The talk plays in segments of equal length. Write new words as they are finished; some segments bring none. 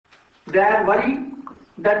They are worried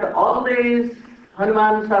that always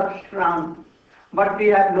Hanuman serves Ram, but we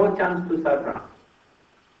have no chance to serve Ram.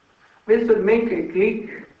 We should make a clique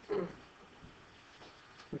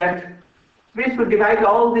that we should divide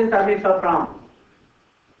all the service of Ram,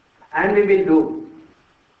 and we will do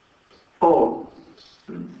 4.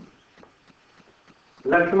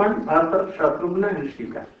 Lakshman, Bharata, Shatrugna and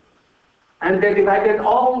Sita. And they divided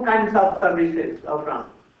all kinds of services of Ram.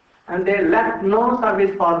 And they left no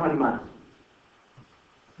service for Hanuman.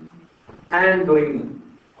 And doing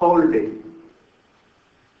whole day.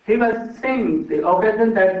 He was saying the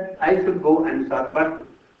occasion that I should go and serve. But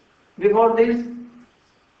before this,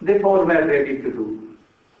 the 4 were ready to do.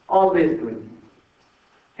 Always doing.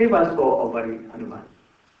 He was so worried, Hanuman.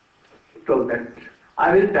 He told that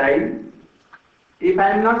I will die if I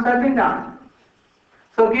am not serving Ram.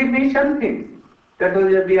 So give me something. That was,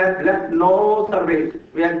 we have left no service.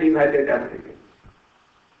 We have divided everything.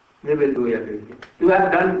 We will do everything. You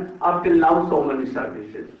have done up till now so many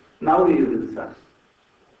services. Now you will serve.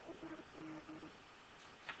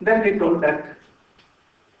 Then he told that,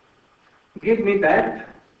 give me that.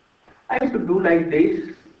 I should do like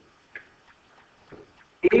this.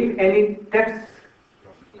 If any texts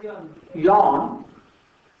yawn,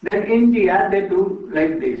 then in India they do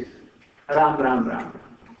like this. Ram, Ram, Ram.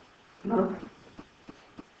 No?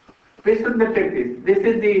 We should not take this. This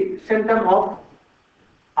is the symptom of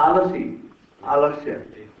alasya,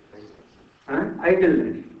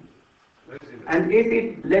 idleness. And if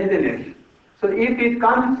it laziness, so if it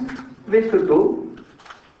comes, we should do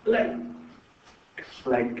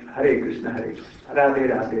like Hare Krishna, Radhe,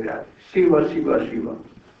 Radhe, Radhe, Shiva, Shiva, Shiva.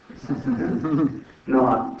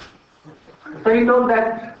 No. So he told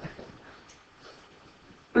that,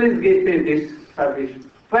 please give me this service.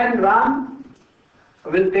 When Ram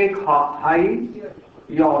will take high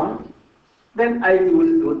yawn, then I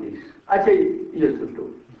will do this. Actually, you should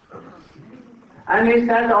do. And he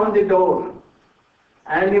sat on the door,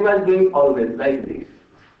 and he was doing always like this.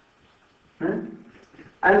 And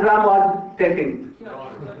Ram was taking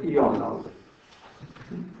yawn also.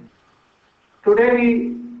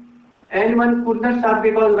 Today, anyone could not start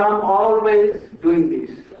because Ram always doing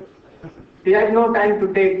this. He had no time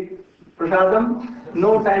to take prasadam,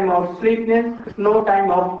 no time of sleepiness, no time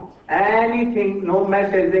of anything, no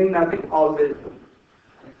messaging, nothing, always.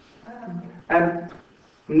 And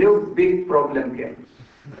new big problem came.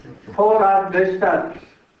 4 are disturbed,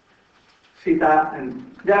 Sita,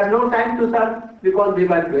 and they have no time to serve because they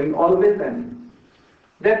were doing always. And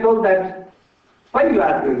they told that, why you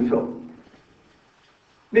are doing so?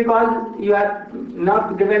 Because you have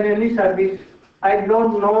not given any service. I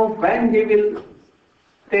don't know when he will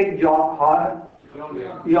take job or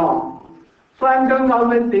yawn. So I am doing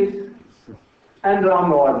always this. And Ram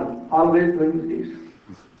was always doing this.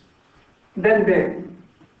 Then they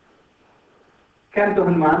came to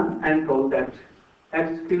Hanuman and told that,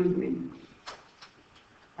 excuse me,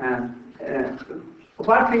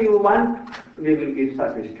 what you want, we will give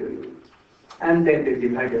service to you. And then they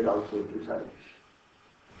divided also the service.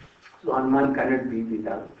 So Hanuman cannot be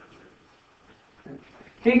without.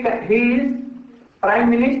 He is Prime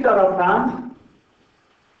Minister of Ram,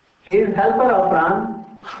 he is helper of Ram,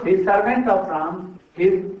 he is servant of Ram, he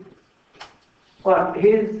is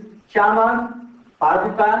Chama,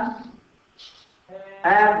 Paduka,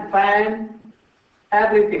 and fan,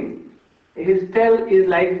 everything. His tail is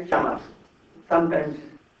like Chama. Sometimes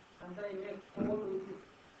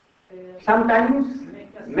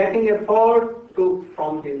making a fort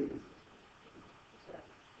from his.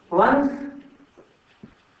 Once,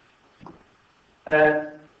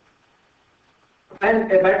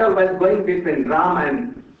 when a battle was going between Ram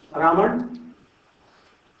and Ravan,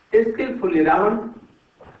 skillfully Ravan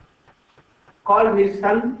called his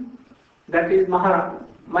son, that is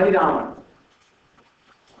Maharaja.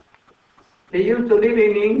 He used to live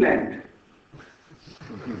in England.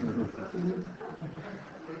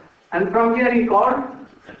 And from here he called,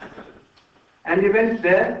 and he went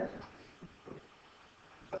there.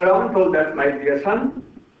 Ravan told that, my dear son,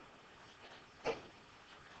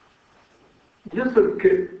 you should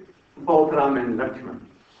kill both Ram and Lakshman.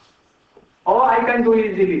 Oh, I can do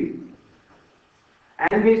easily.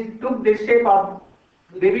 And he took the shape of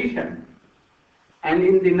division. And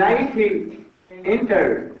in the night he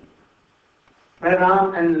entered where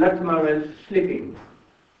Ram and Lakshman were sleeping.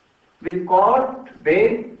 With cord,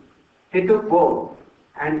 bed, he took both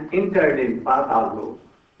and entered in Patal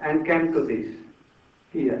and came to this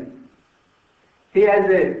here. He has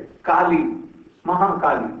a Kali,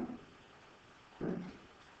 Mahakali.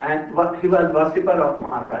 And he was worshipper of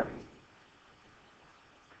Maharaja.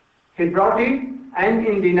 He brought it and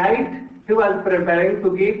in the night he was preparing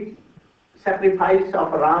to give sacrifice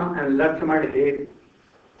of Ram and Lakshmana head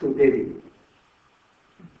to Devi.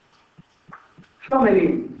 So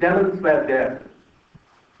many demons were there,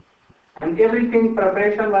 and everything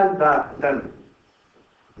preparation was done.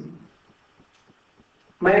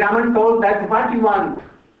 My Raman told that what you want?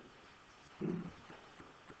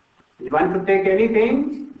 You want to take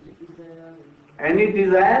anything? Any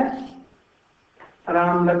desires?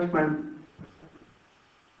 Ram Lakshman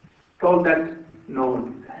told that no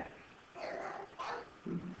desire.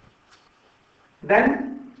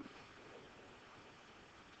 Then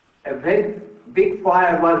a very big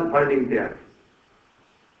fire was burning there,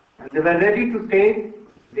 and they were ready to take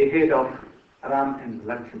the head of Ram and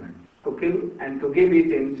Lakshman to kill and to give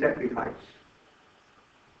it in sacrifice.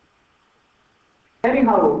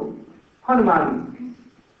 Anyhow, Hanuman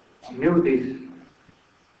knew this.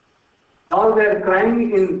 All were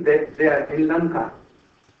crying there in Lanka,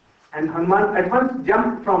 and Hanuman at once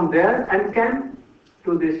jumped from there and came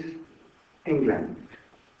to this England,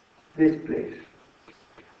 this place.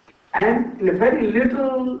 And in a very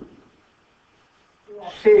little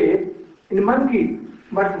shape, in a monkey,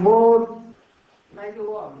 but more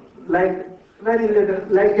like very little,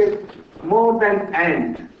 like a more than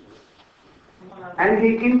ant. And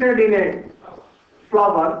he entered in a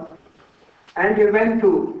flower and he went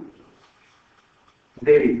to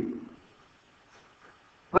Devi.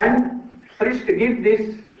 When priest gave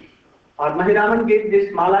this, or Mahiraman gave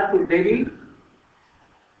this mala to Devi,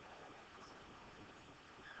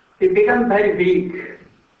 he became very weak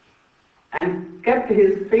and kept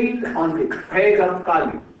his feet on the head of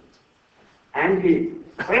Kali. And he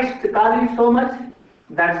pressed Kali so much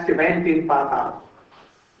that she went in patal.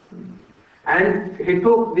 And he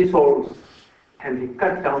took the swords and he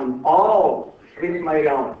cut down all with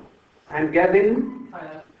Mahiraman and gave in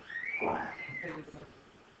fire.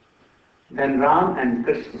 Then Ram and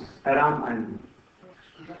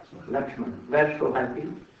Lakshman were so happy.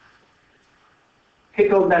 He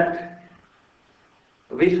told that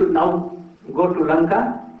we should now go to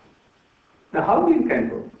Lanka. Now how we can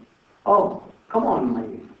go? Oh, come on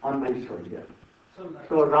my soldier.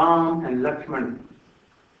 So Ram and Lakshman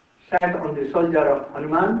sat on the soldier of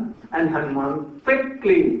Hanuman, and Hanuman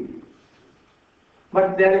quickly.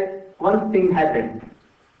 But there one thing happened.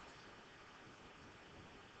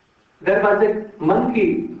 There was a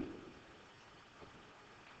monkey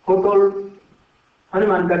who told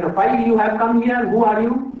Hanuman that, why you have come here? Who are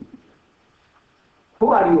you? Who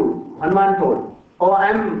are you? Hanuman told. Oh, I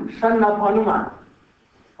am son of Hanuman.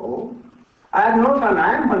 Oh, I have no son,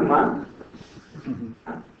 I am Hanuman.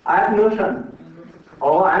 I have no son.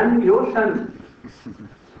 Oh, I am your son.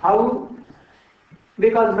 How?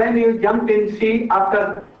 Because when you jumped in sea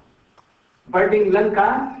after burning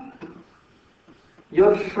Lanka,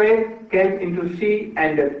 your sweat came into sea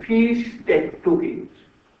and a fish took it.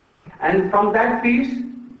 And from that fish,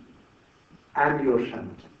 I am your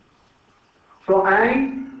son. So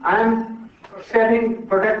I am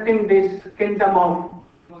protecting this kingdom of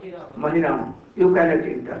Mahiraman. You cannot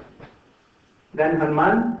enter. Then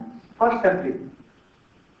Hanuman forcibly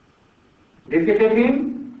defeated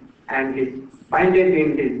him and he binded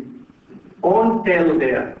in his own tail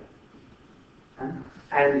there.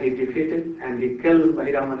 And he defeated and he killed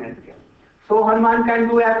Mahiraman and killed. So Hanuman can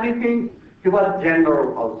do everything. He was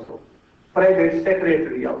general also, private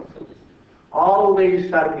secretary also, always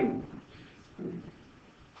serving.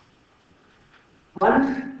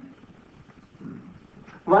 Once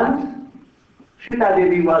Sita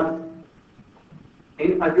Devi was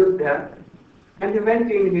in Ayodhya and he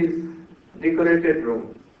went in his decorated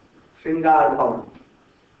room, Sringar Bhavan.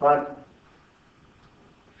 But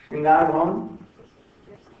Sringar Bhavan?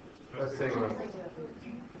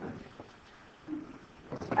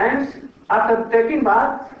 And after taking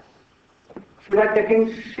bath, we are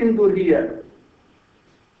taking Sindhu here.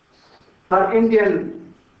 For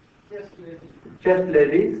Indian chest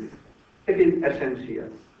ladies, it is essential.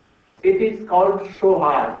 It is called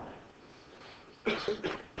sohar.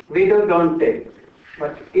 Widows don't take,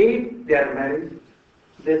 but if they are married,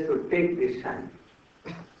 they should take this sign.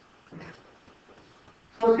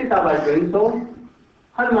 So Sita was doing so.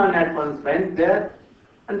 Hanuman at once went there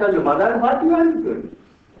and told, Mother, what you are doing?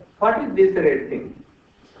 What is this red thing?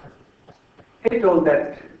 He told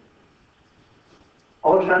that,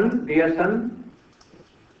 oh son, dear son,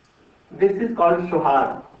 this is called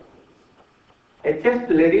sohar. A chaste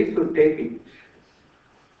lady should take it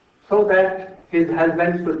so that his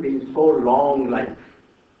husband should be so long life.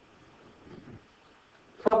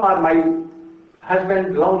 So for my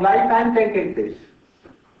husband's long life, I am taking this.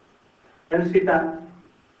 Then Sita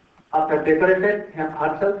After decorated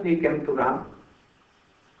herself, he came to Ram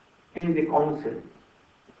in the council.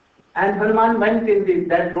 And Hanuman went in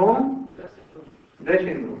that room,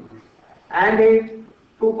 dressing room, and he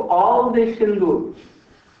took all the sindoor,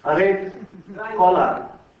 red collar,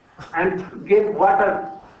 and gave water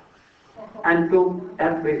and took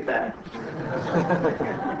everywhere.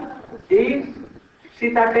 If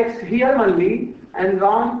Sita takes here only and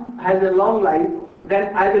Ram has a long life,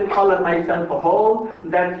 then I will collar myself whole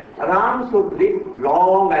that Ram should live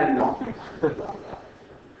long and long.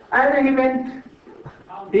 And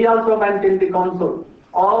he also went in the council.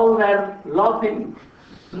 All were laughing.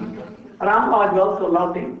 Ram was also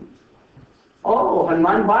laughing. Oh,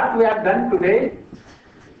 Hanuman, what we have done today?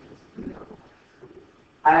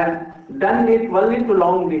 I have done it only to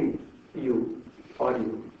long for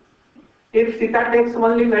you. If Sita takes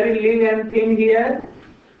only very lenient thing here,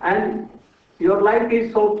 and your life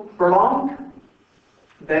is so prolonged,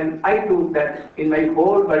 then I took that in my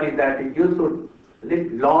whole body that you should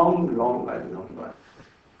live long and longer.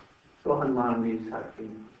 So Hanuman is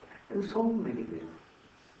serving in so many ways.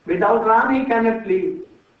 Without Ram he cannot live.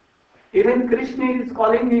 Even Krishna is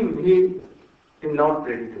calling him, he is not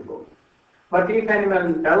ready to go. But if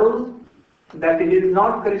anyone tells that it is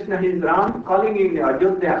not Krishna, he is Ram calling in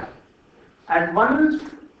Ajodhya, at once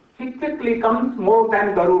he quickly comes more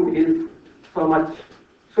than Garuda. He is so much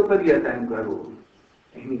superior than Garuda.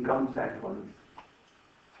 And he comes at once.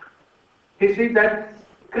 He sees that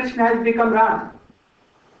Krishna has become Ram.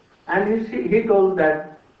 And he told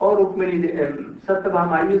that, oh Rukmini,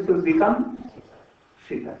 Satyabhama, you should become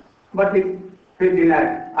Sita. But he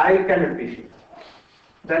denied, I cannot be Sita.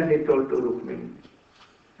 Then he told to Rukmini.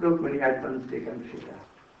 Rukmini at once taken Sita.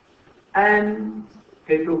 And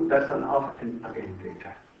he took darshan off and again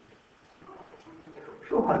returned.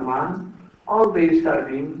 So Hanuman always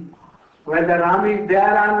serving, whether Ram is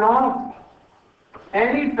there or not,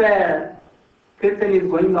 anywhere Kirtan is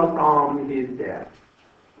going off from, he is there.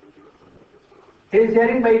 He is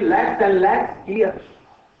hearing by lakhs and lakhs ears.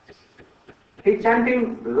 He is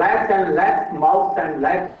chanting lakhs and lakhs mouths and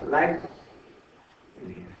lakhs ears.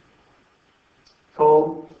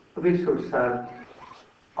 So we should serve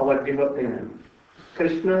our devotee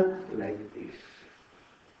Krishna like this.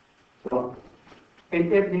 So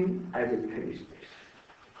in evening I will finish this.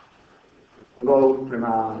 Gaur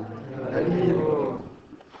Pranam.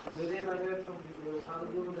 Today I heard from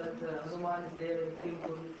Sadhguru that Hanuman is there in Kim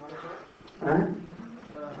Purush.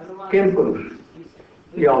 Kim Purush.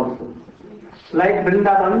 He also. Like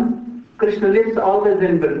Vrindavan, Krishna lives always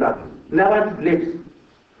in Vrindavan, never lives.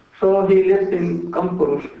 So he lives in Kim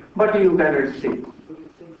Purush, but you cannot see.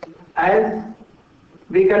 As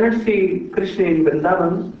we cannot see Krishna in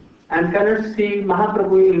Vrindavan and cannot see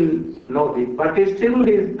Mahaprabhu in Nodi, but still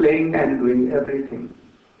he is playing and doing everything.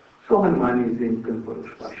 So Hanuman is in Kim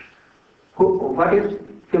Purush. What is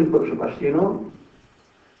Kim Purush? You know?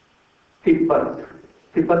 Tipat.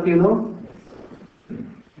 Tipat, you know?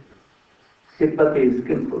 Tipat is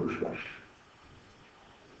Kim Purush.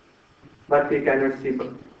 But we cannot see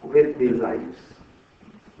with these eyes.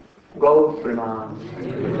 Gaur Pranam.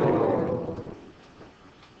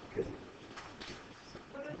 Is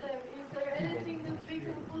there anything that we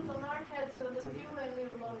can put on our head so that you may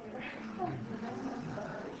live longer?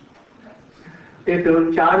 If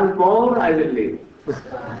you chant more, I will live.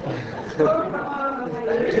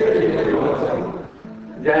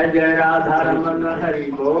 Jai Jai Radha Ramana Hari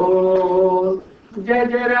Bol. Jai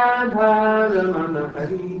Jai Radha Ramana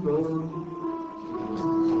Hari Bol.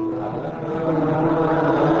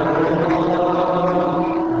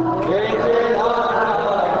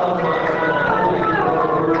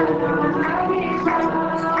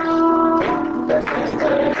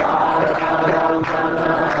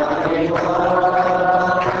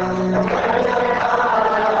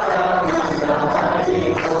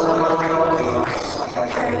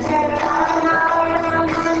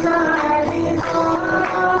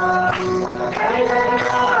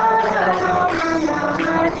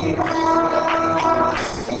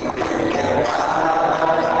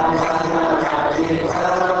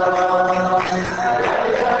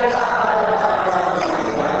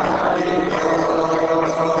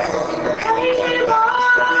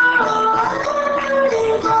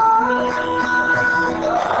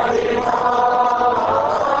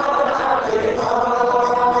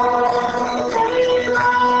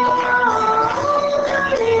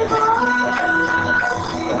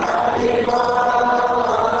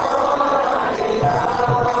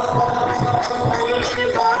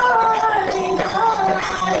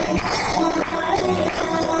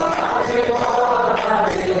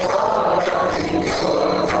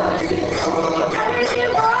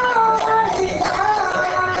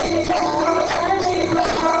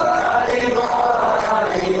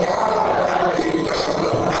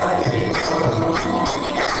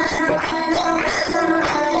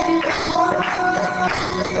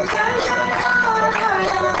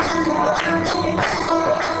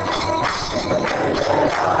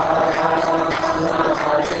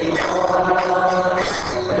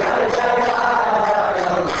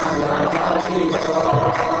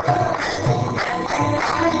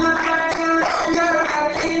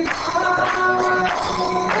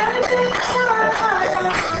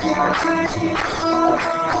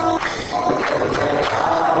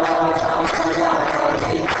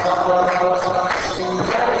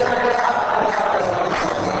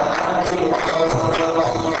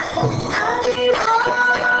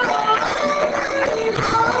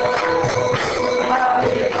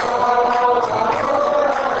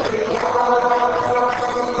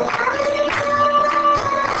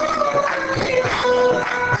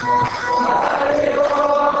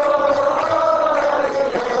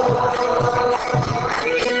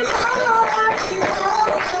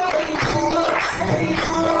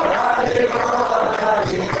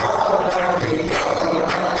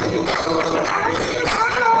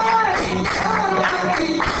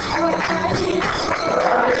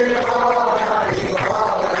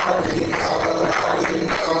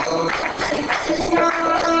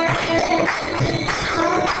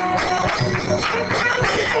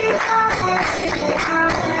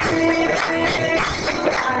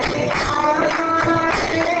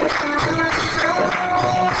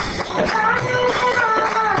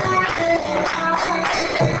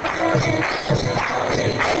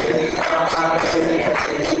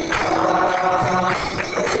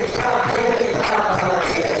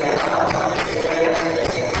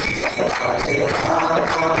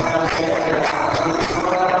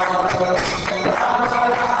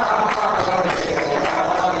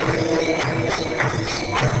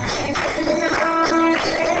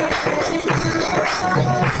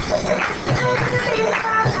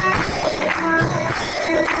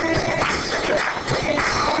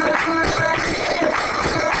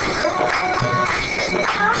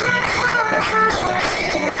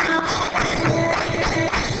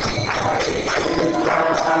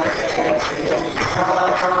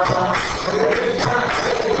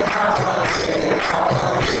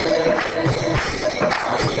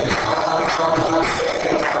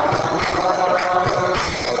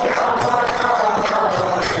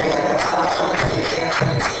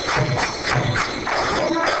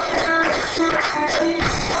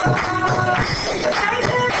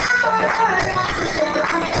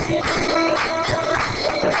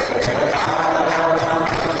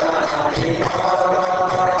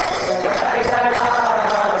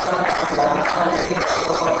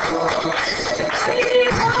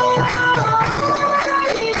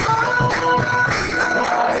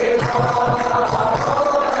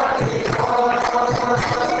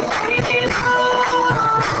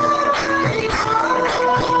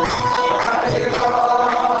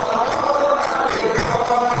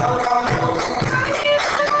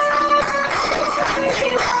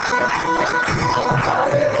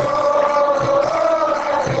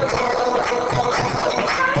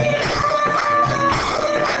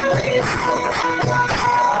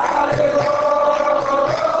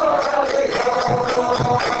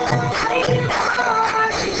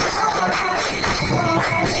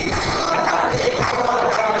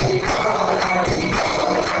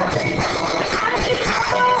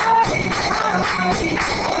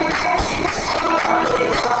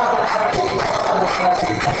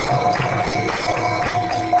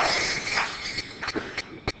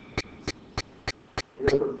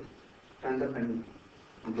 Stand up and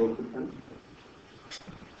go to them.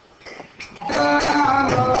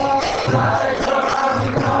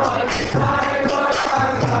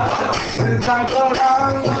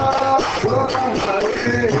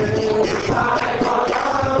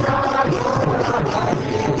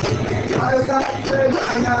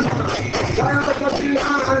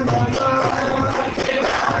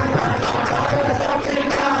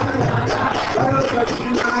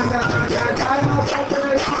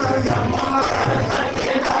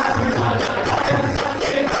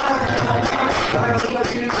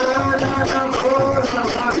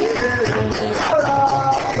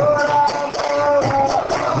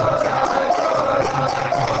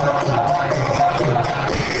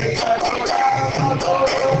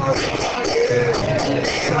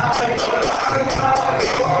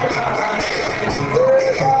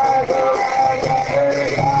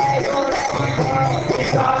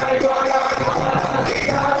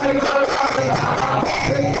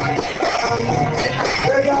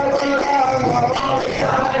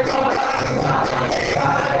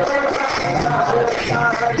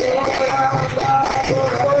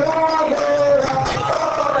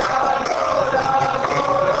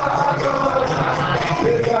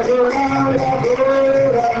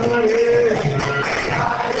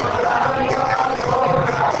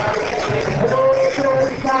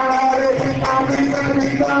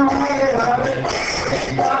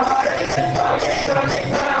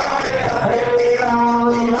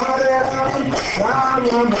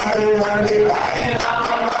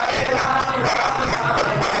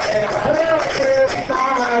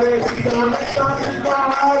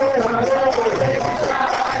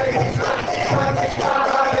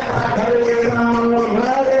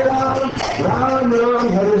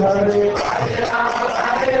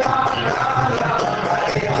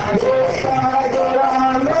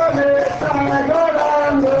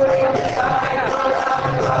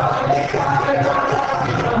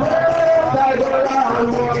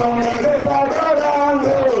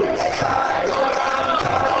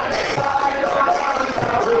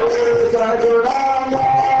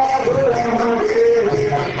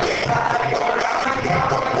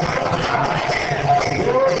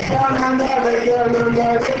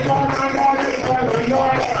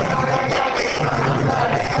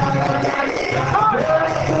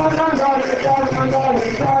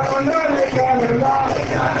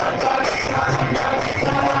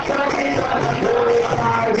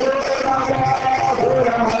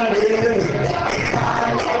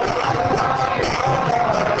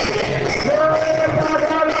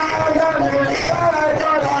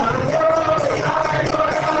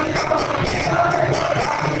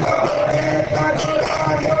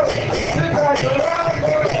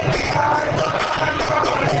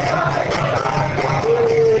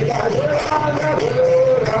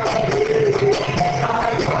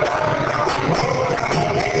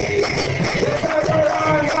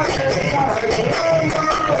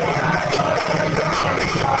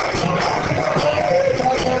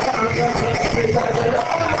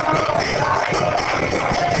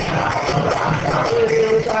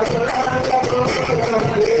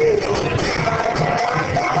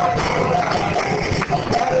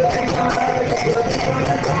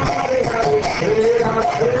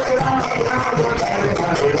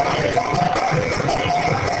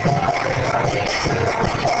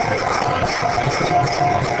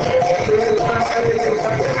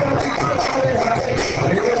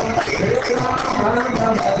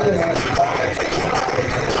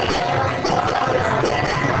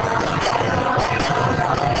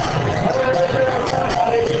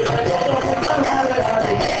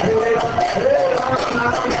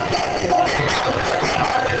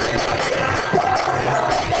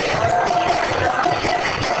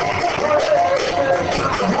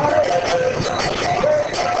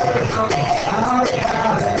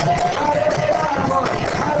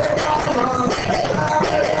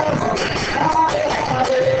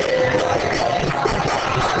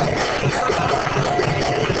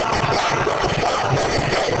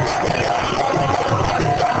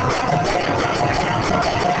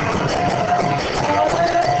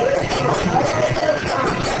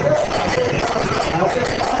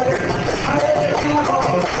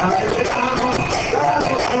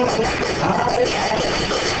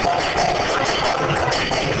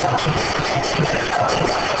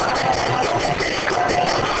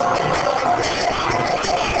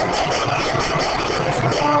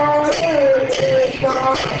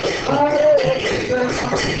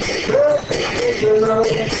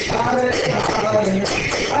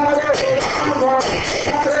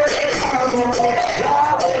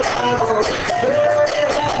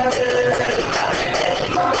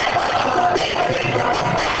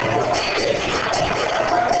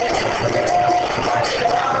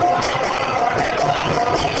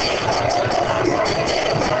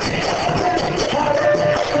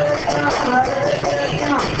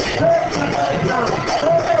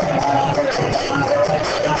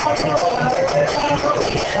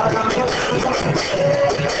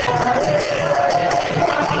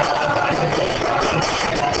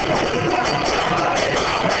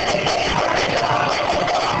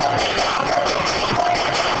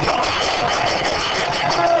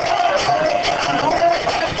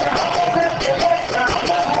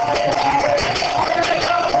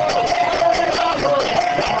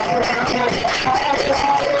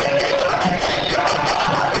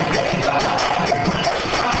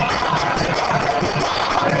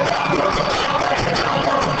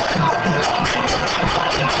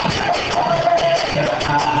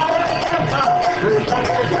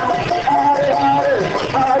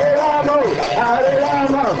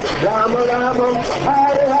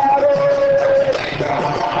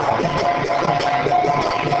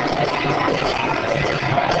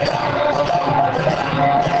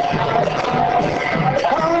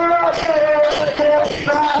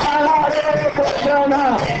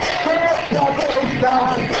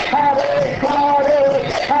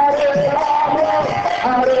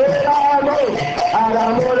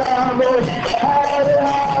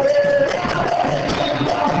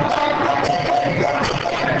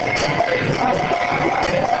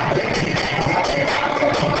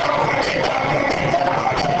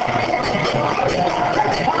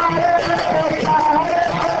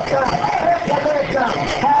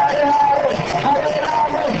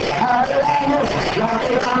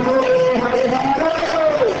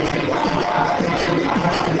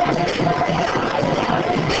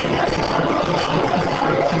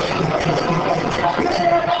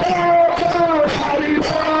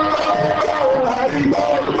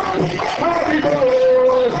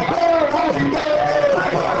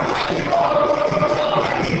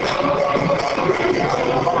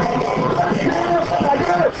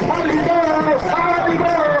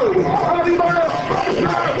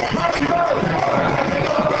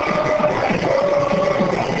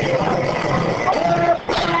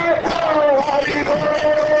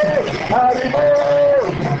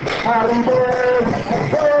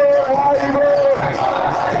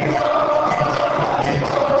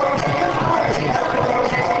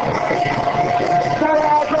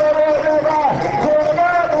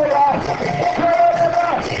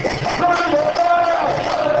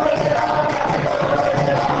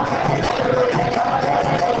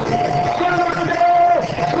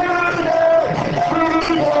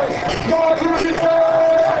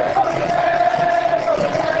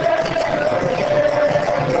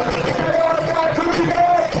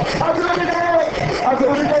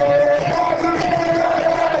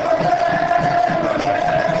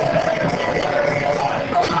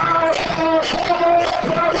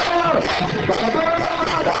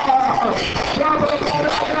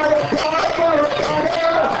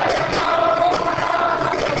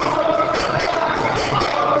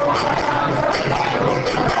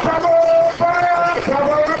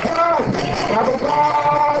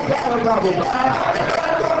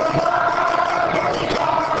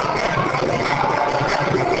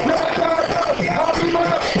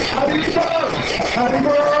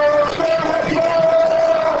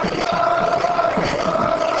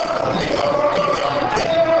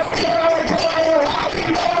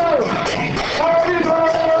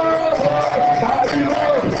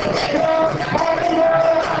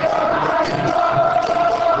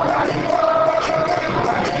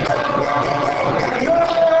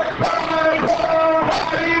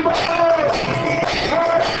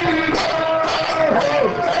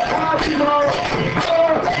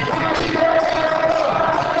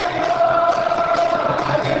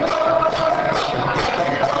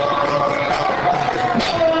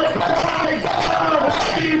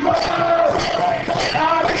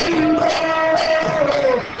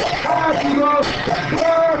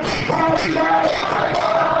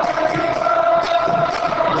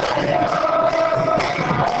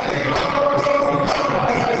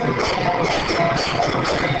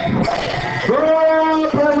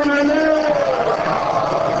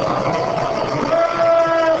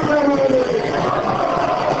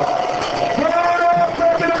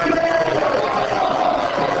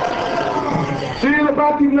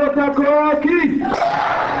 Bhaktivedanta ki,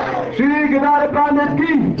 Shri Gadara Pandit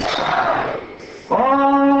ki.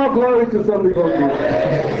 All glory to some devotee.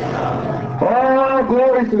 All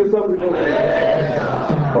glory to some devotee.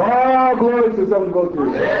 All glory to some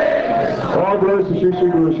devotee. All glory to Shri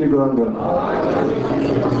Shri Guru Shri Guranga.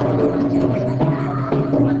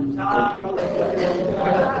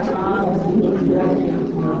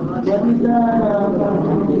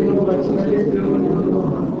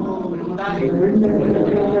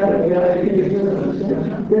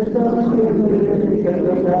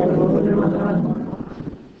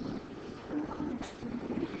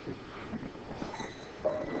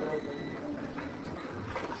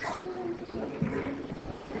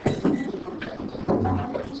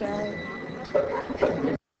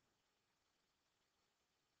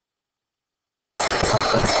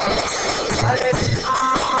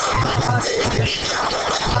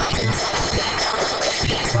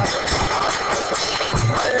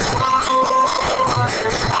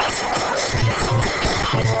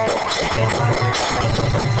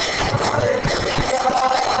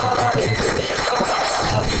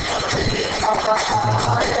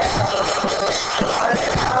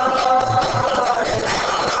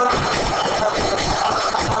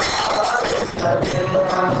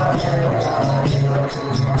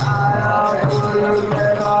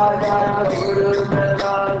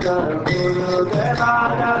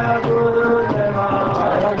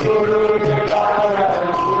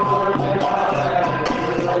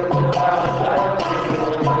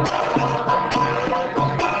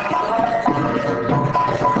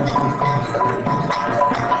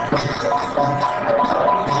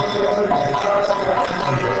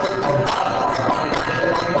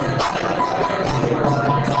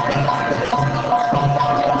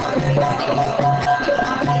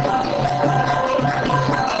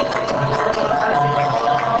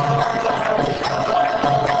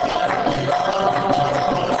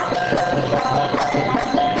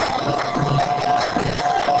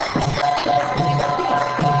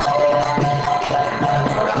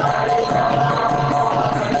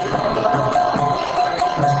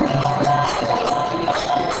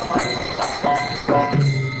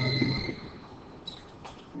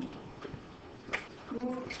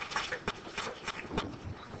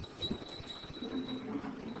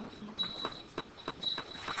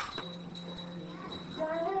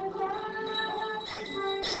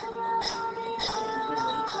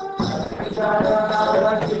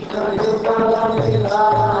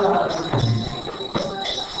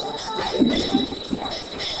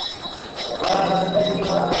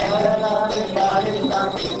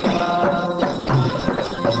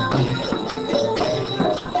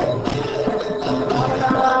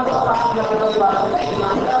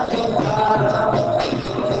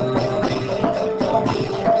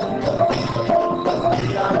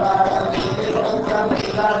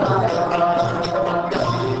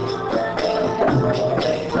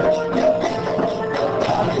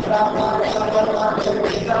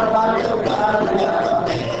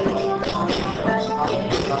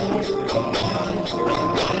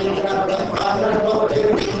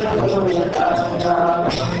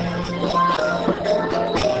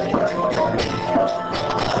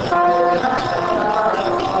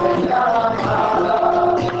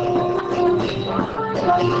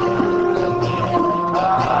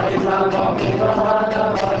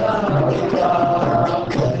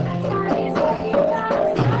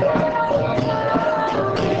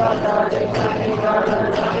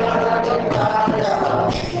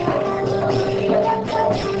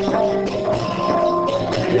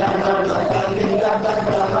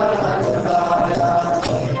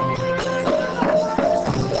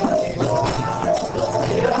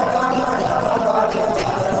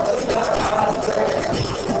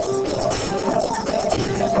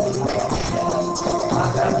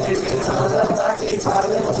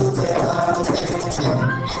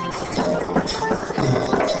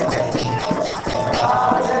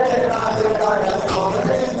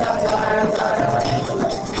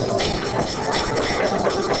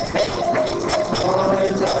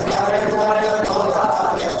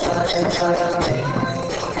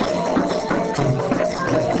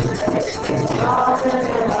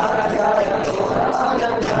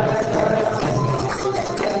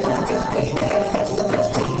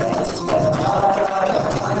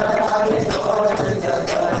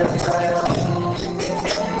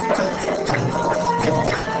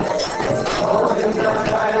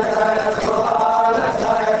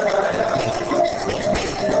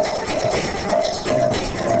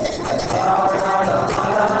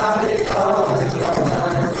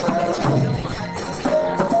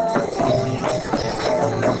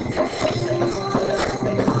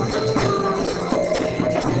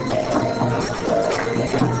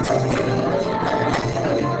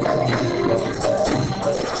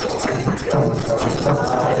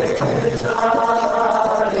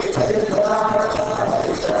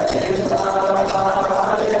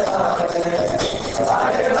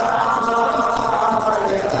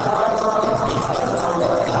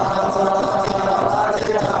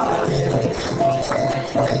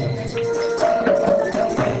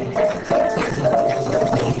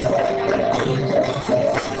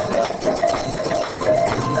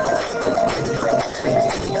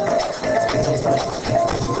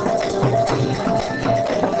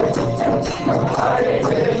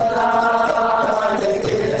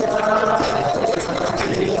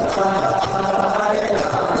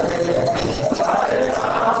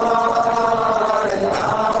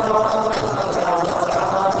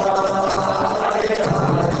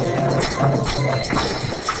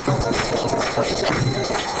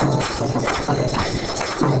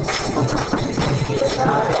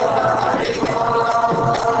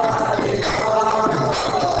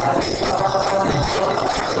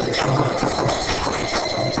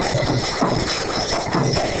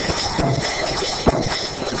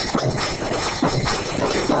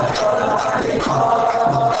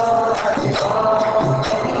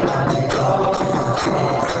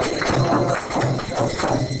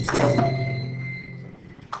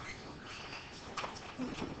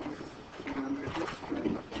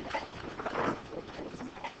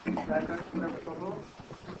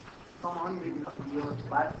 Come on with your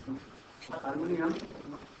harmonium.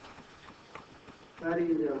 Where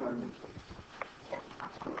is your harmonium?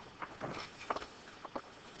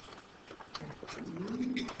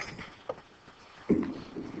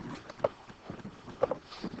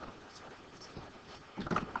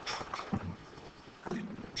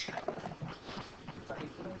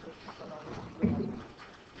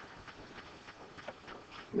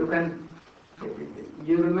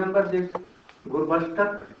 You remember this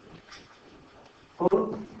Gurbastak?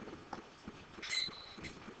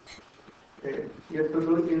 You have to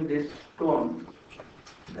do it in this tone.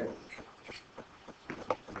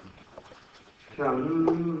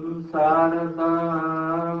 Samsarada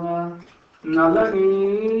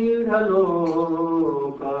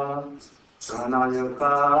Nalanidhaloka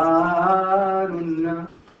Pranayakarunya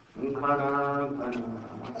Ghana Ghana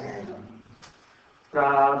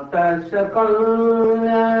Praptasya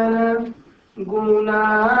Kalyana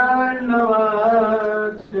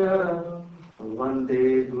Gunanavasya Vande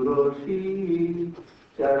Guroshi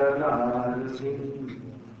Charanarvi.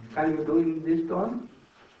 Can you do in this tone?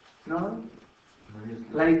 No?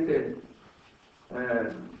 Like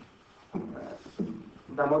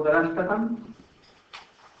Damodarashtakam?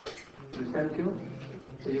 Thank you.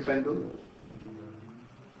 So you can do.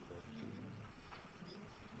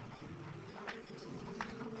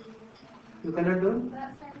 You cannot do?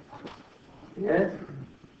 Yes.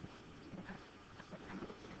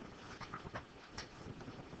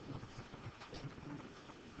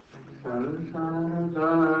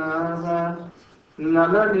 Sansara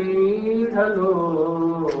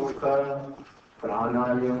nalanidhaloka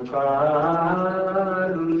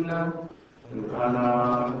pranayukarunya ghana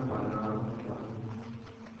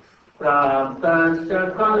praptasya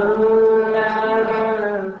kalyana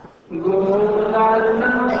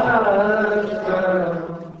gunarnasya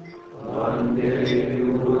vande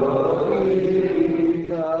guru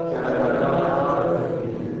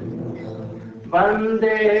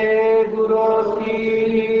Vande Guru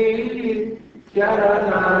Ki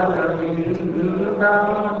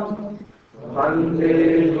Charanavindam Vande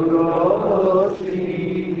Guru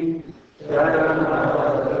Ki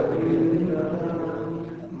Charanavindam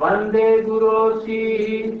Vande Guru Ki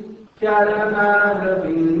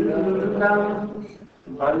Charanavindam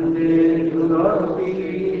Vande Guru Ki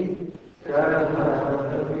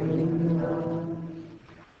Charanavindam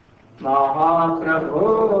Mahaprabhu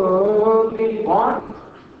ki what?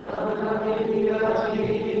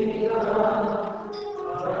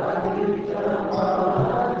 Vande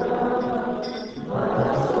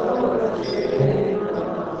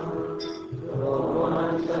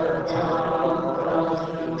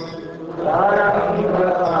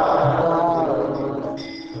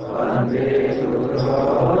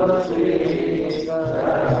Guru Ki Charanavindam Vande Guru Ki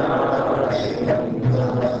Charanavindam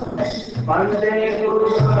Vande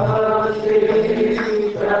Guru Ki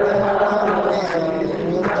Charanavindam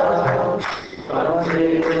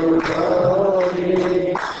Vande Guru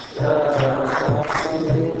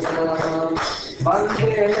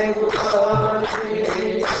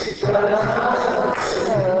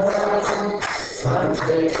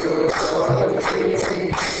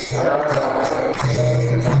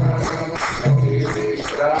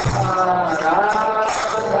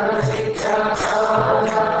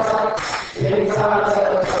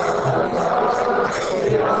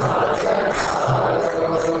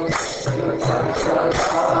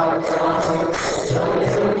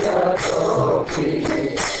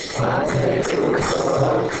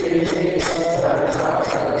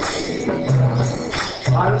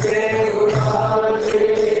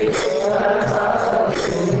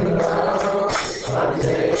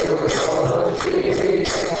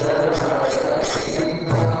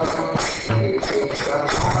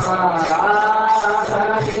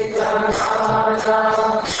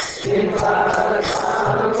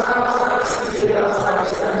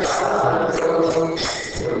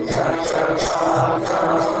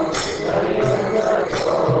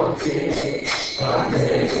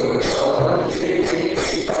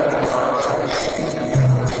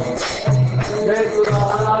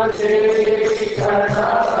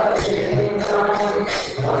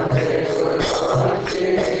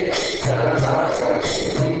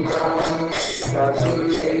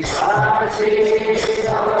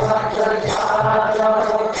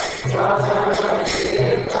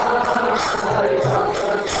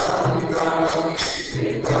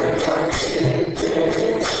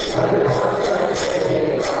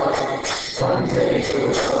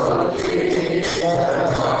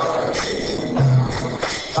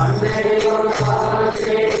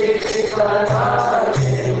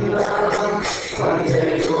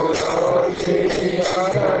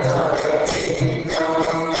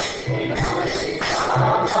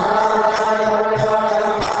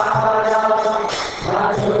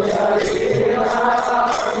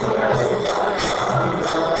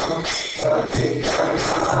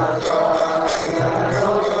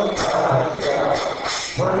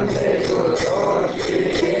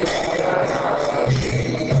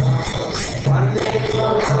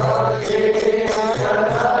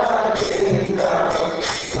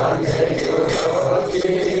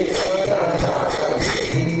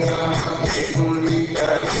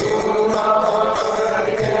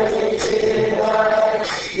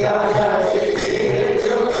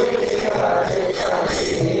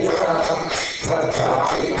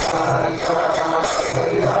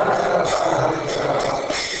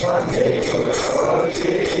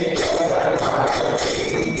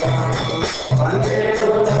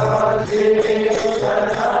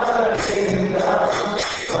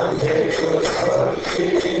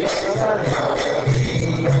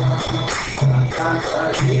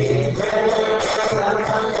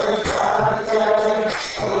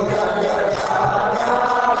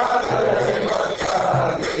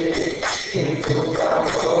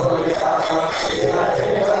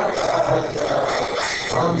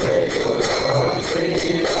Vande Guru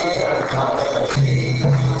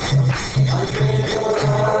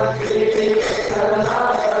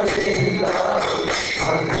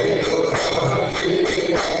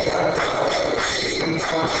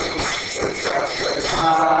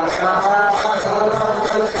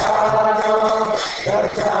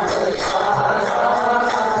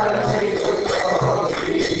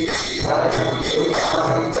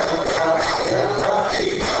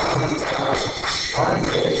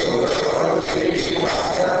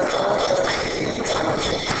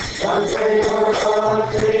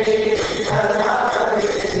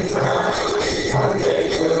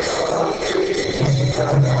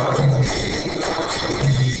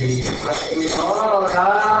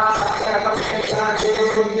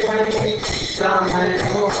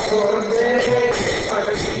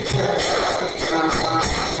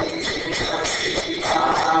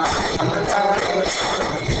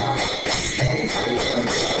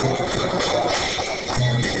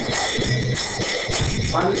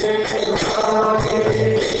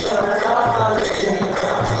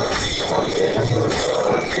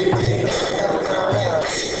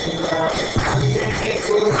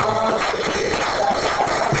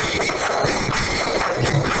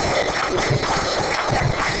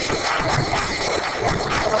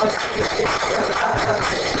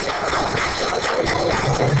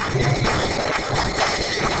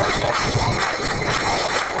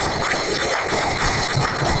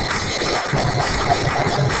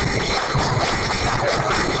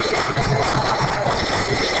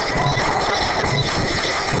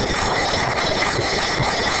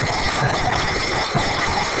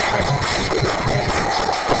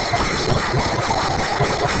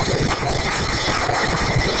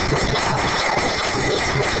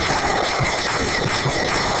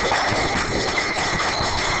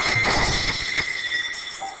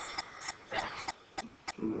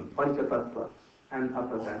Panchatattva, and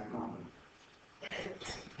after that Mama.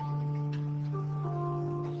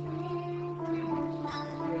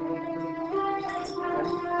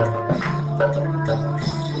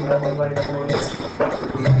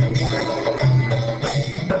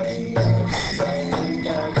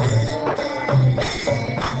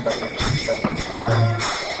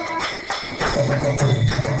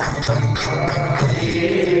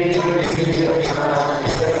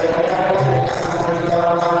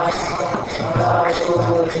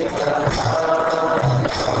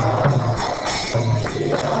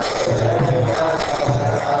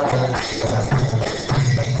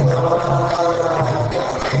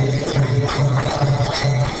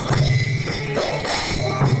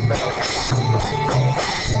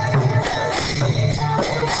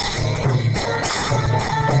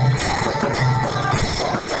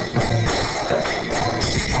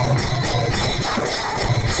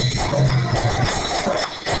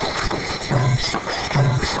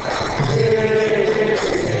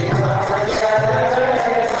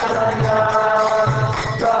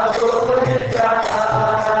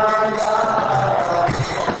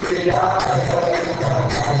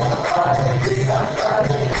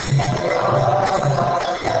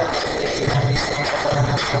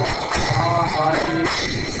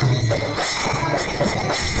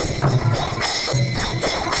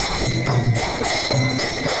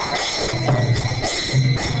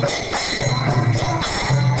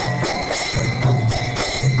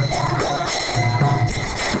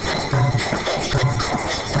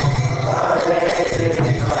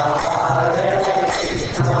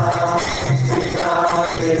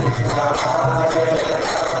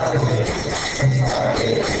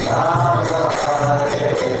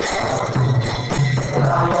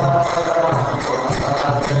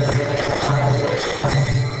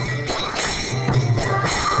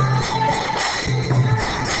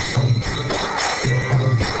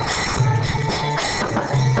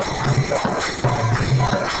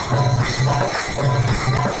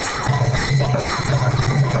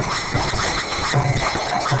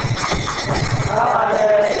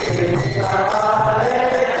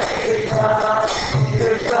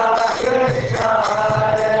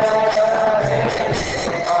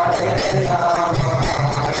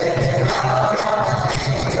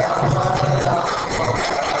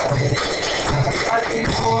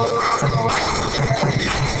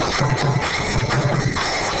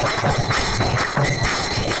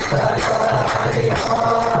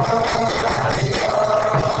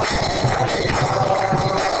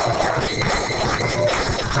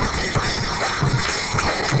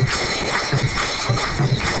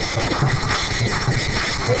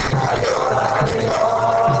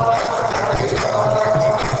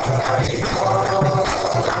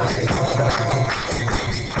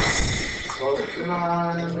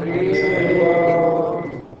 Today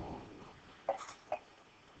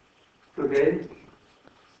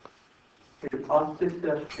is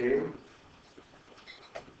auspicious day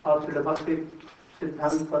of Srila Bhakti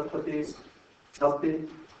Siddhanta Saraswati Bhakti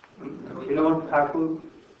Vinod Thakur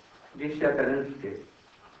Jishya Parents Day,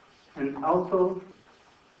 and also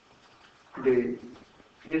the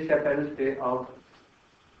Jishya Parents Day of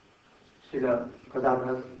Srila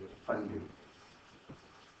Gadadhar Pandit.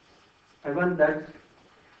 I want that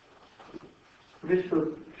we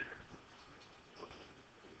should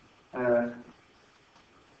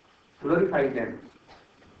glorify them,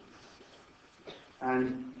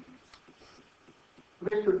 and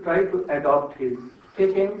we should try to adopt his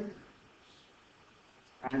teachings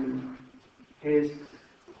and his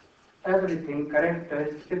everything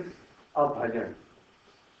characteristics of bhajan,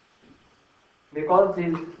 because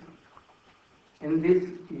in this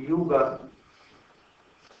yuga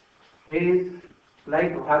he is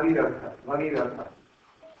like Bhagirath,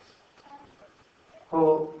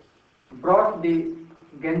 who brought the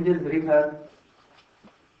Ganges river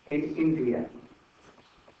in India.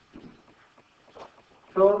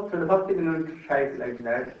 So the Bhakti Vinod tried like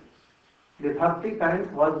that. The Bhakti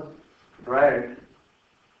current was bred,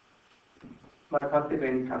 but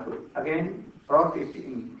Bhaktivedanta Thakur again brought it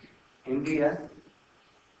in India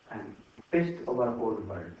and preached over whole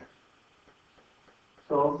world.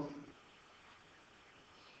 So,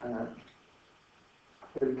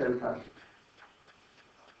 we'll tell first.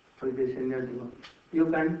 With the senior devotee, you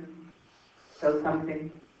can tell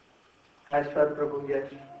something. As for Prabhu,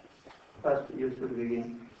 yes. First, you should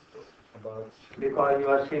begin. About Because you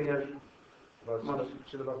are senior. Srila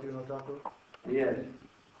Bhaktivinoda Thakur? Yes.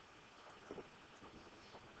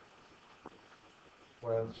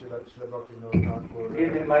 Well, Srila Bhaktivinoda Thakur...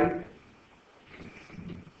 Give the mic.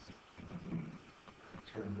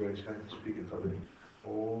 I'm very excited to speak in public.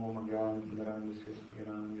 Om Agyan Narayan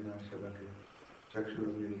Yanam Yanam Shabaki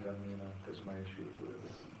Chakshura Vidam Yanam Tasmai Shri Guru.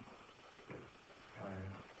 I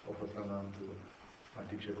offer pranam to my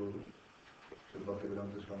teacher Guru, Srila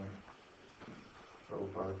Bhaktivedanta Swami,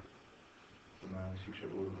 Prabhupada, to my Shiksha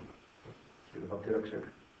Guru, Srila Bhakti Rakshak,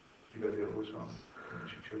 Srila Goswami,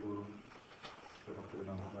 Shiksha Guru, Srila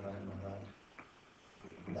Bhaktivedanta Narayan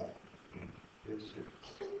Maharaja. Yes,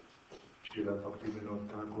 Srila Bhaktivinoda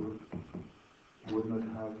Thakur would not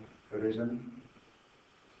have arisen,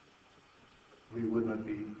 we would not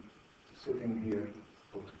be sitting here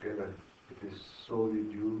altogether. It is solely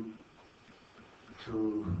due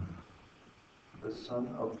to the sun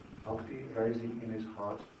of Bhakti rising in his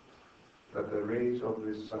heart, that the rays of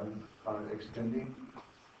this sun are extending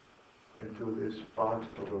into this part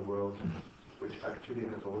of the world which actually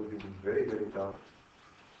has always been very, very dark.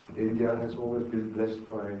 India has always been blessed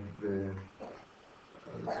by the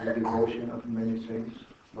devotion of many saints,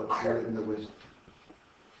 but here in the West,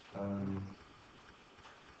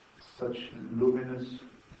 such luminous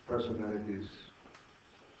personalities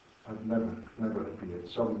have never appeared.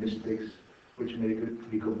 Some mystics which may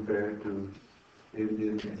be compared to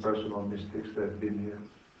Indian impersonal mystics that have been here,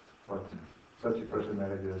 but such a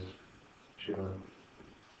personality as Srila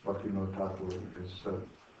Bhaktivinoda Thakur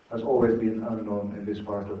has always been unknown in this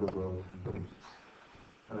part of the world.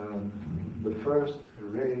 The first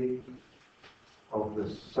ray of the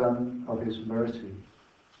sun of his mercy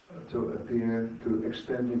to appear, to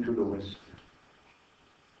extend into the West,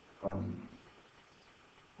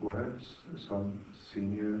 were some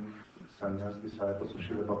senior sannyas disciples of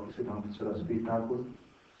Srila Bhaktivedanta Saraswati Thakur,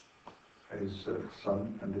 his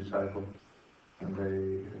son and disciple, and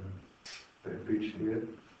they preached here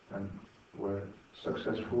and were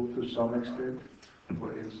successful to some extent.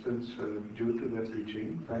 For instance, due to their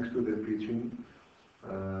preaching, thanks to their preaching,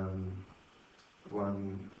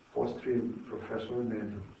 one Austrian professor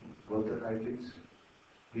named Walter Eitlitz,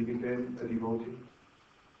 he became a devotee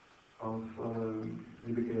of,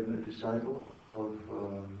 he became a disciple of,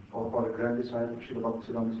 or a grand disciple of Srila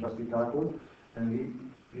Bhaktivedanta Saraswati Thakur, and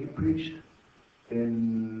he preached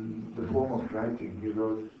in the form of writing. He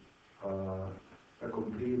wrote a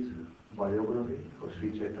complete biography of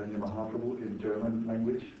Sri Chaitanya Mahaprabhu in German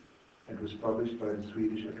language. It was published by the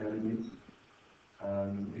Swedish Academy.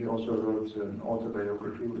 He also wrote an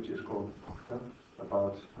autobiography which is called Bhakta,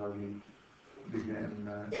 about how he became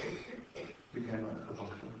a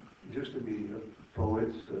Bhakta. He used to be a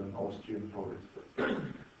poet, an Austrian poet.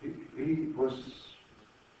 He was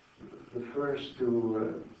the first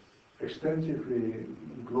to extensively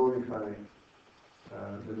glorify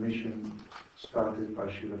the mission started by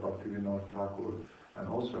Srila Bhaktivinoda Thakur, and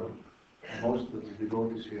also most of the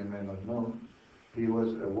devotees here may not know, he was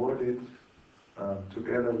awarded,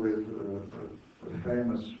 together with a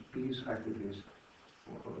famous peace activist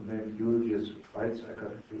named Julius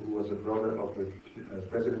Weizsäcker, who was a brother of the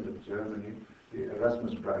president of Germany, the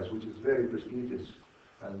Erasmus Prize, which is very prestigious.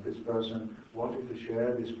 And this person wanted to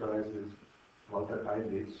share this prize with Walter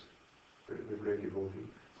Eidlitz, the great devotee,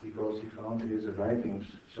 because he found his writings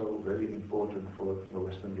so very important for the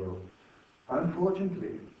Western world.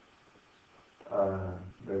 Unfortunately,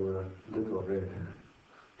 they were little read.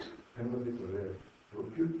 They were little read. They were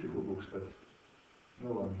beautiful books, but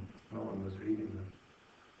no one was reading them.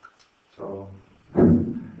 So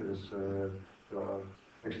it is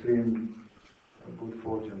extreme good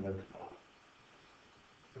fortune that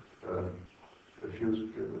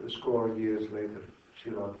a score of years later,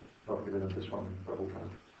 Srila Bhaktivedanta Swami Prabhupada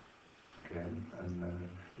came, and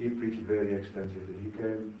he preached very extensively. He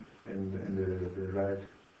came in the right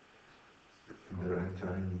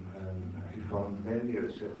time, and he found many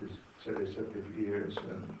receptive ears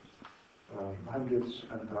and hundreds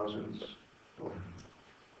and thousands of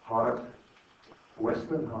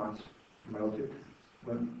Western hearts melted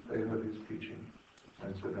when they heard his preaching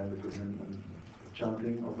and surrendered to him, and the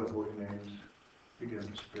chanting of the holy names began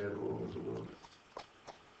to spread all over the world.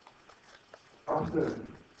 After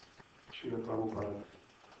Srila Prabhupada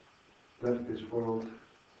left this world,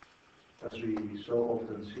 as we so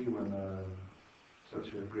often see when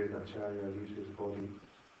such a great Acharya leaves his body,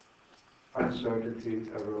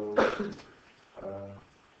 uncertainty arose,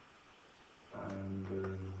 and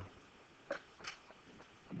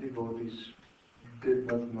devotees did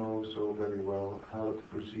not know so very well how to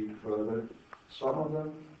proceed further. Some of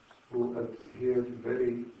them who adhered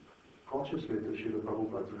very consciously to Srila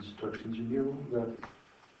Prabhupada's instructions knew that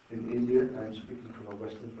in India, I'm speaking from a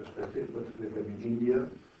Western perspective, but that in India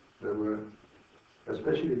there were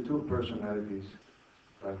especially two personalities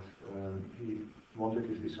that he wanted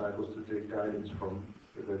his disciples to take guidance from,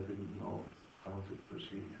 but they didn't know how to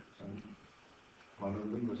proceed. And one of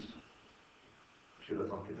them was Srila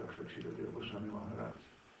Bhaktivedanta Goswami Maharaja,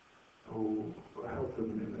 who helped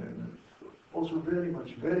them also very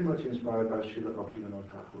much inspired by Srila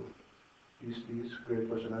Bhaktivedanta. These great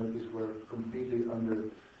personalities were completely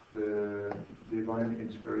under the divine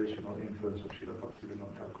inspirational influence of Srila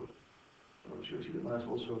Bhaktivedanta. Srila Maharaj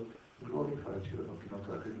also glorified Srila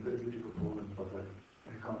Bhaktivedanta in a very beautiful poem, but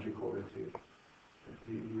I can't recall it here.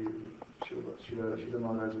 Srila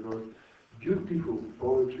Maharaj wrote beautiful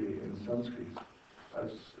poetry in Sanskrit,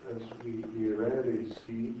 as we rarely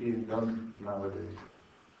see being done nowadays,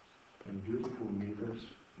 in beautiful meters,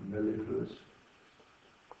 mellifluous,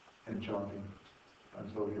 enchanting. And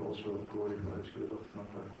so he also glorified Srila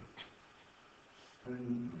Bhaktivedanta.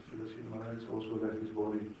 And Srila Maharaj also left his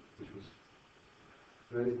body, which was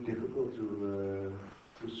very difficult to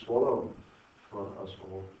swallow for us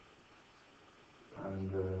all.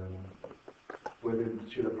 And within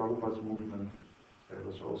Srila Prabhupada's movement, there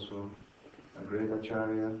was also a great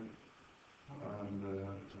Acharya, and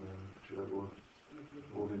Srila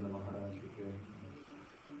Govinda Maharaj became.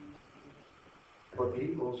 But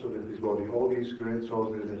he also left his body. All these great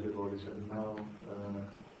souls left their bodies, and now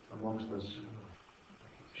amongst us,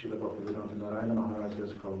 Srila Bhaktivedanta Narayan Maharaj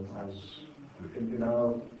has come as, in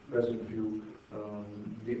our present view,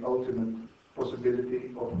 the ultimate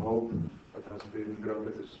possibility of hope that has been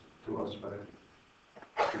granted to us by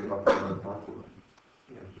Srila Bhaktivedanta.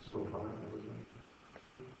 Yeah, so far I was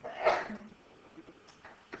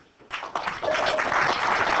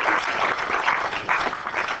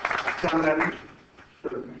Chandran,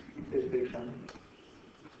 description.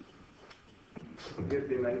 Give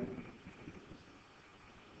the mic.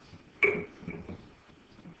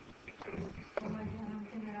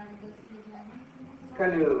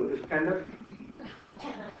 Can you stand up?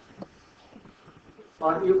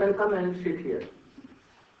 Or you can come and sit here.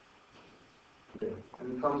 Okay.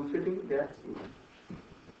 And from sitting there.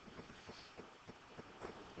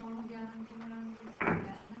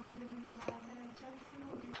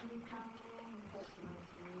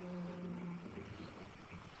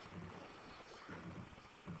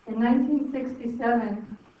 In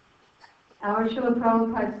 1967, our Srila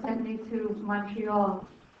Prabhupada sent me to Montreal,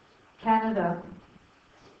 Canada,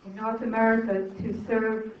 in North America, to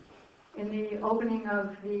serve in the opening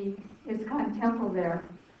of the ISKCON temple there,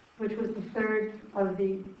 which was the third of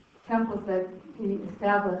the temples that he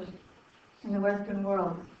established in the Western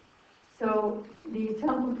world. So the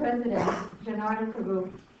temple president, Janardhan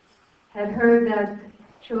Prabhu, had heard that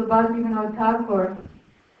Srila Bhaktivinoda Thakur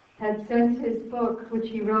had sent his book, which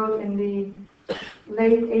he wrote in the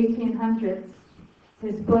late 1800s,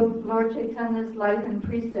 his book, Lord Chaitanya's Life and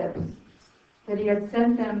Precepts, that he had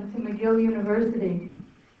sent them to McGill University,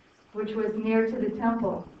 which was near to the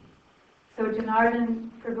temple. So Janardhan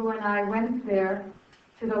Prabhu and I went there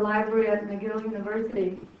to the library at McGill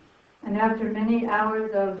University, and after many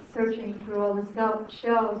hours of searching through all the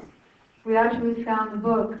shelves, we actually found the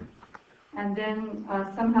book, and then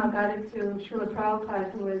somehow got it to Srila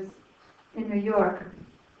Prabhupada, who was in New York.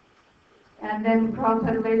 And then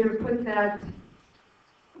Prabhupada later put that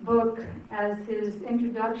book as his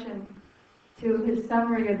introduction to his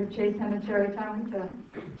summary of the Chaitanya Charitamrita,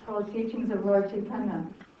 called Teachings of Lord Chaitanya.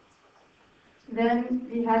 Then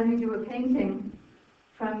he had me do a painting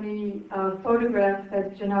from the photograph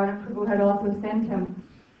that Janardhan Prabhu had also sent him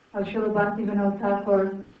of Srila Bhaktivinoda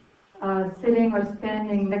Thakur sitting or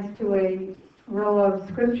standing next to a row of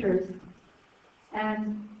scriptures.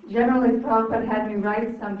 And generally Prabhupada had me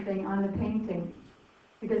write something on the painting,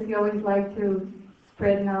 because he always liked to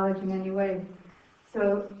spread knowledge in any way.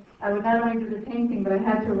 So I would not only do the painting, but I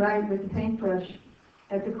had to write with the paintbrush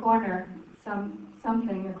at the corner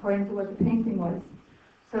something according to what the painting was.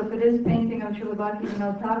 So for this painting of Srila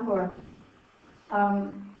Bhaktivinoda Thakur,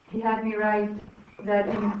 he had me write that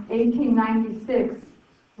in 1896,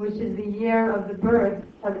 which is the year of the birth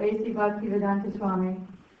of A.C. Bhaktivedanta Swami,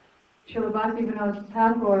 Srila Bhaktivinoda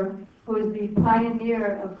Thakur, who is the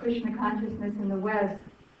pioneer of Krishna consciousness in the West,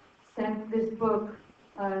 sent this book,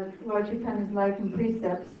 Lord Chaitanya's Life and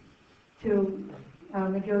Precepts, to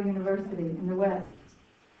McGill University in the West.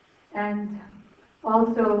 And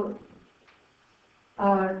also,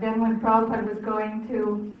 then when Prabhupada was going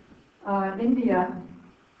to India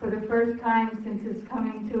for the first time since his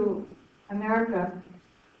coming to America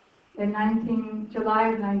in July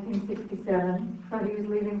of 1967, when he was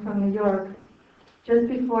leaving from New York, just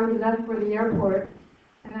before he left for the airport,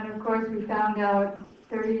 and then of course we found out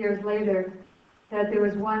 30 years later that there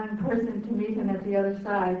was one person to meet him at the other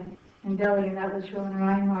side in Delhi, and that was Srila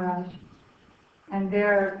Narayan Maharaj. And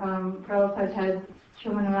there, Prabhupada had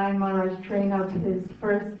Srila Narayan Maharaj train up his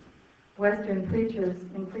first Western preachers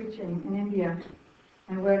in preaching in India,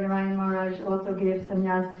 and where Narayan Maharaj also gave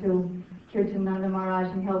sannyas to Kirtananda Maharaj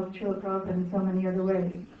and helped Srila Prabhupada in so many other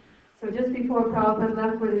ways. So just before Prabhupada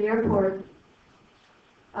left for the airport,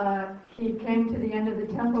 he came to the end of the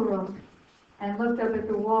temple room and looked up at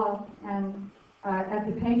the wall and at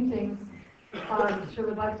the paintings of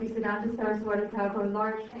Srila Bhaktisiddhanta Saraswati Thakur,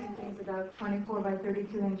 large paintings about 24 by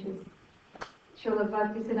 32 inches. Srila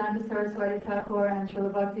Bhaktisiddhanta Saraswati Thakur and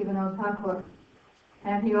Srila Bhaktivinoda Thakur.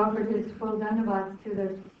 And he offered his full dandavats to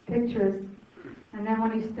the pictures. And then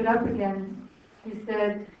when he stood up again, he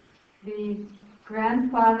said, the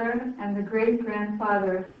grandfather and the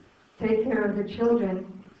great-grandfather take care of the children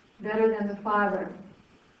better than the father.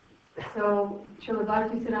 So Srila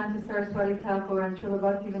Bhaktisiddhanta Saraswati Thakur and Srila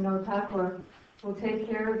Bhaktivinoda Thakur will take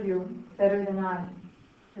care of you better than I,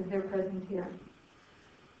 because they're present here.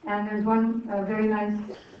 And there's one very nice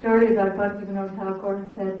story about Bhaktivinoda Thakur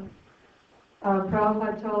that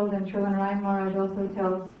Prabhupada told, and Srila Narayan Maharaj also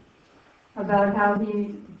tells, about how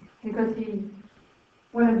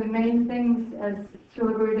one of the main things, as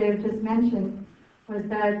Srila Gurudev just mentioned, was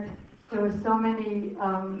that there were so many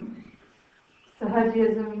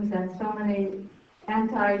Sahajisms and so many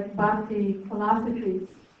anti-bhakti philosophies,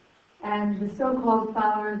 and the so-called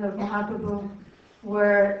followers of Mahaprabhu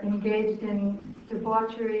were engaged in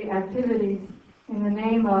debauchery activities in the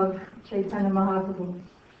name of Chaitanya Mahaprabhu.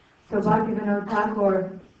 So Bhaktivinoda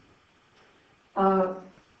Thakur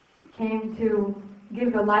came to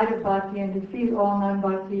give the light of bhakti and defeat all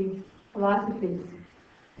non-bhakti philosophies.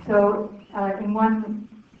 So in one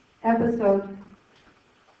episode,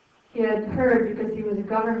 he had heard, because he was a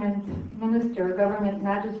government minister, a government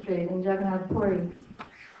magistrate in Jagannath Puri,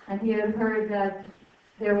 and he had heard that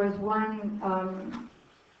there was one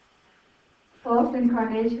false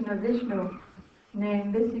incarnation of Vishnu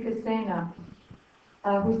named Visikasena,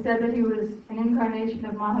 who said that he was an incarnation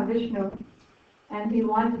of Mahavishnu, and he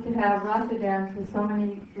wanted to have rasa dance with so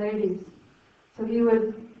many ladies. So he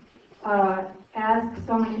would ask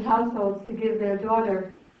so many households to give their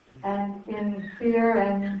daughter, and in fear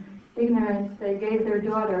and ignorance they gave their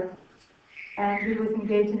daughter, and he was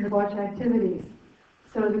engaged in debauch activities.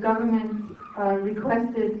 So the government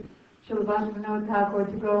requested Srila Bhaktivinoda Thakur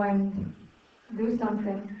to go and do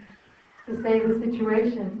something to save the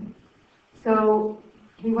situation. So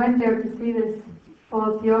he went there to see this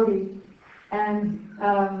false yogi, and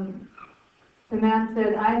the man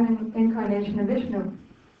said, I am an incarnation of Vishnu.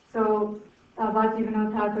 So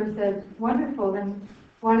Bhaktivinoda Thakur said, wonderful, then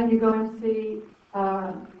why don't you go and see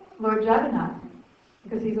Lord Jagannath,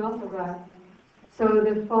 because he's also God. So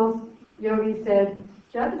the false yogi said,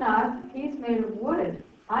 Jagannath, he's made of wood.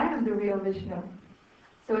 I am the real Vishnu.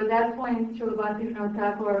 So at that point, Srila Bhaktivinoda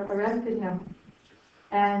Thakur arrested him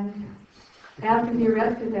And after he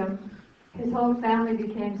arrested him, his whole family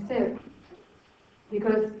became sick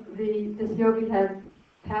because this yogi had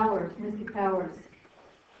powers, mystic powers.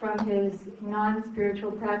 From his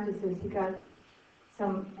non-spiritual practices, he got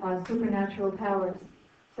some supernatural powers.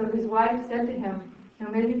 So his wife said to him,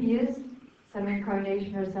 maybe he is some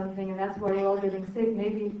incarnation or something, and that's why we're all getting sick.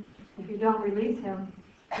 Maybe if you don't release him,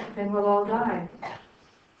 then we'll all die.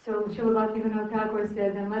 So Srila Bhaktivedanta Thakur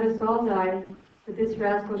said, then let us all die, but this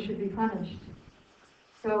rascal should be punished.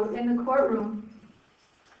 So in the courtroom,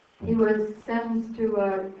 he was sentenced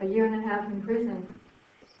to a year and a half in prison.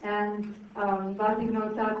 And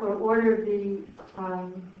Bhaktivedanta Thakur ordered the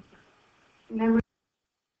members